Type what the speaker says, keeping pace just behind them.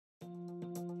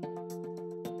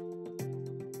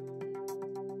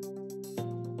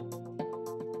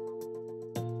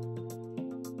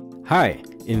Hi,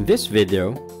 in this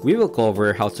video, we will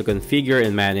cover how to configure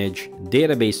and manage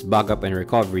database backup and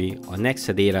recovery on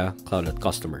Exadata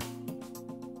Cloud@Customer.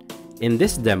 In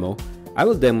this demo, I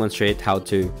will demonstrate how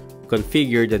to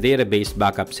configure the database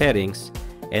backup settings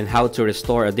and how to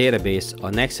restore a database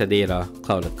on Exadata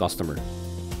Cloud@Customer.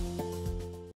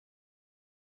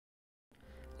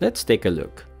 Let's take a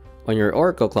look. On your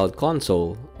Oracle Cloud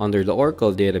Console, under the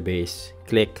Oracle database,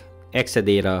 click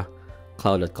Exadata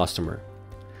Cloud@Customer.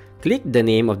 Click the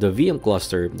name of the VM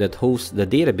cluster that hosts the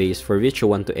database for which you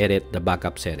want to edit the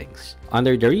backup settings.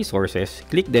 Under the resources,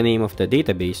 click the name of the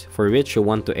database for which you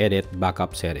want to edit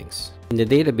backup settings. In the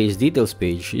database details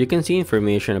page, you can see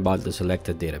information about the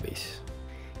selected database.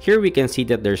 Here we can see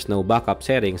that there's no backup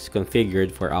settings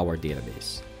configured for our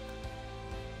database.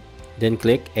 Then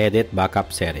click Edit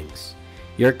Backup Settings.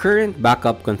 Your current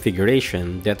backup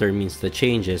configuration determines the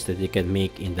changes that you can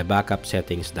make in the backup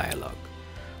settings dialog.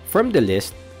 From the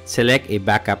list, select a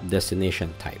backup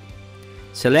destination type.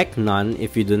 Select None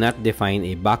if you do not define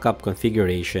a backup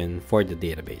configuration for the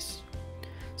database.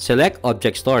 Select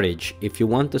Object Storage if you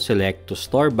want to select to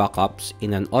store backups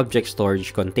in an object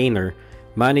storage container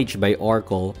managed by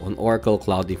Oracle on Oracle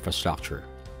Cloud Infrastructure.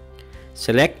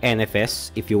 Select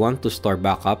NFS if you want to store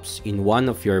backups in one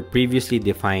of your previously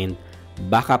defined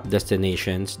backup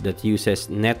destinations that uses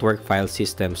network file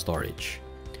system storage.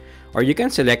 Or you can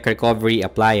select Recovery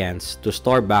Appliance to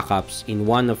store backups in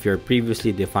one of your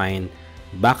previously defined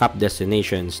backup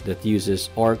destinations that uses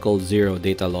Oracle Zero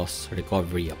Data Loss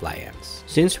Recovery Appliance.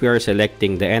 Since we are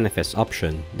selecting the NFS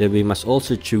option, then we must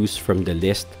also choose from the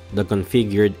list the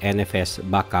configured NFS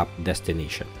backup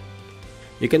destination.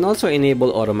 You can also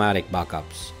enable automatic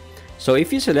backups. So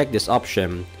if you select this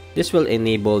option, this will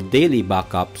enable daily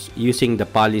backups using the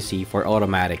policy for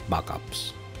automatic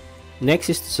backups.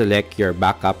 Next is to select your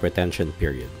backup retention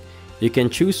period. You can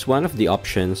choose one of the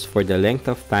options for the length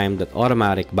of time that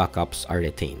automatic backups are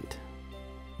retained.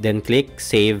 Then click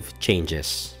Save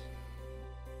Changes.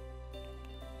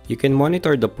 You can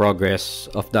monitor the progress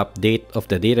of the update of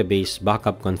the database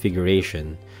backup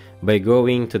configuration by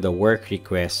going to the Work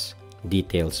Requests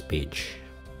Details page.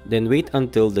 Then wait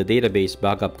until the database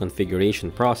backup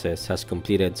configuration process has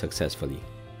completed successfully.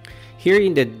 Here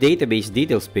in the database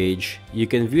details page, you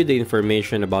can view the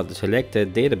information about the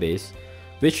selected database,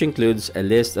 which includes a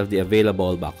list of the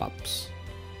available backups.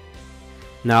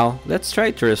 Now, let's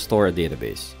try to restore a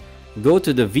database. Go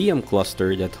to the VM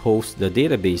cluster that hosts the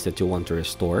database that you want to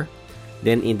restore.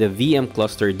 Then in the VM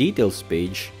cluster details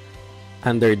page,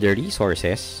 under the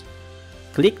resources,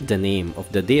 click the name of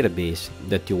the database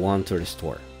that you want to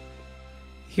restore.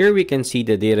 Here we can see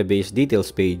the database details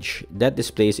page that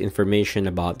displays information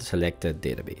about the selected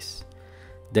database.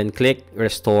 Then click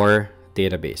Restore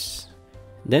Database.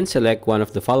 Then select one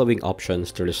of the following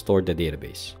options to restore the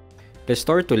database.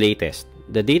 Restore to latest.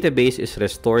 The database is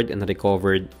restored and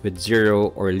recovered with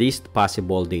 0 or least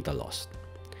possible data loss.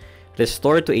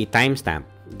 Restore to a timestamp.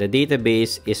 The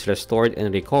database is restored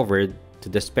and recovered to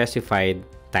the specified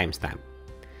timestamp.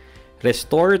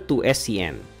 Restore to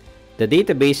SCN. The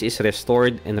database is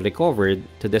restored and recovered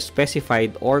to the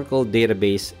specified Oracle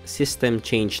Database System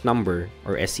Change Number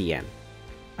or SCN.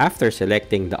 After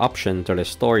selecting the option to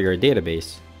restore your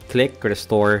database, click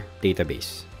Restore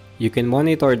Database. You can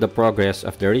monitor the progress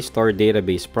of the restore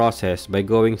database process by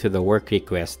going to the Work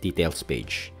Request Details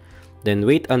page. Then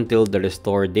wait until the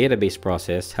restore database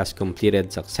process has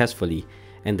completed successfully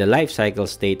and the lifecycle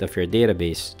state of your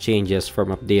database changes from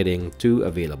updating to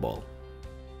available.